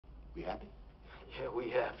We happy? Yeah, we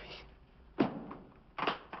happy.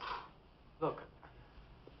 Look,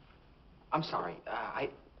 I'm sorry. I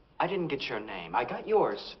didn't get your name. I got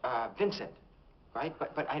yours, Vincent, right?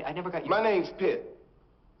 But I never got your... My name's Pitt,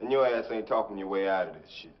 and your ass ain't talking your way out of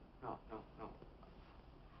this shit. No.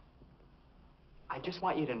 I just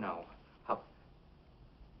want you to know how...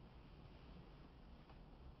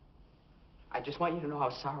 I just want you to know how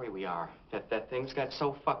sorry we are that things got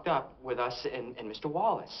so fucked up with us and Mr.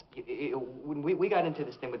 Wallace. We got into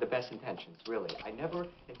this thing with the best intentions, really. I never...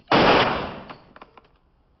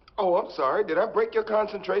 Oh, I'm sorry. Did I break your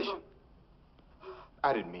concentration?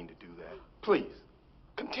 I didn't mean to do that. Please,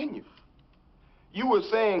 continue. You were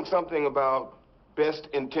saying something about best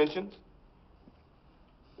intentions?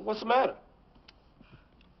 What's the matter?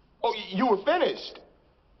 Oh, you were finished.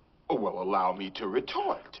 Oh, well, allow me to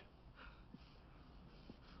retort.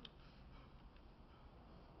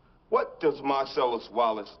 What does Marcellus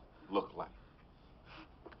Wallace look like?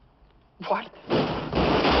 What?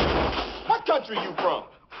 What country you from?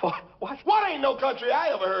 What? What ain't no country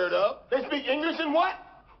I ever heard of? They speak English in what?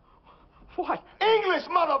 What? English,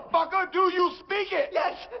 motherfucker! Do you speak it?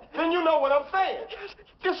 Yes. Then you know what I'm saying. Yes.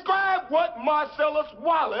 Describe what Marcellus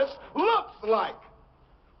Wallace looks like.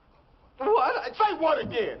 What? Say what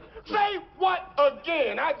again? Say what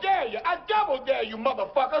again? I dare you. I double dare you,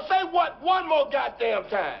 motherfucker. Say what one more goddamn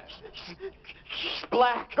time. He's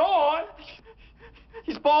black. Go on.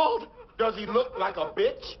 He's bald. Does he look like a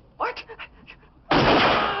bitch? What?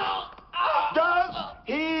 Does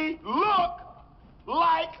he look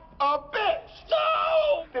like a bitch?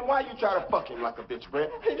 No! Then why you try to fuck him like a bitch,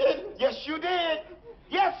 Brett? I didn't. Yes, you did.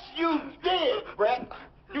 Yes, you did, Brett.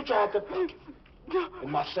 You tried to fuck him.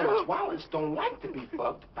 And Marcellus Wallace don't like to be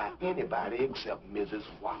fucked by anybody except Mrs.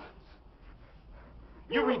 Wallace.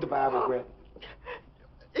 You read the Bible, Brett?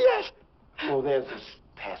 Yes. Oh, there's this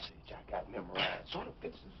passage I got memorized. Sort of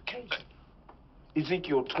fits this occasion.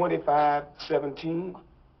 Ezekiel 25:17.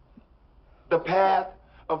 The path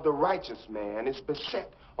of the righteous man is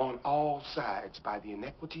beset on all sides by the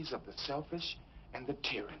iniquities of the selfish and the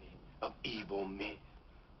tyranny of evil men.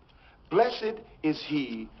 Blessed is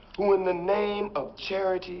he who in the name of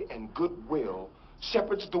charity and goodwill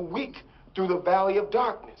shepherds the weak through the valley of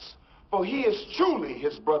darkness, for he is truly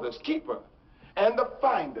his brother's keeper and the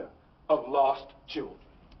finder of lost children.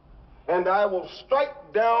 And I will strike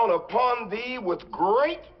down upon thee with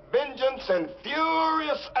great vengeance and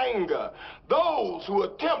furious anger those who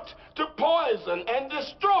attempt to poison and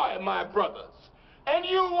destroy my brothers. And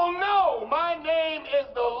you will know my name is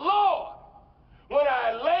the Lord when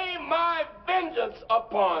I lay my vengeance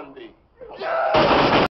upon thee.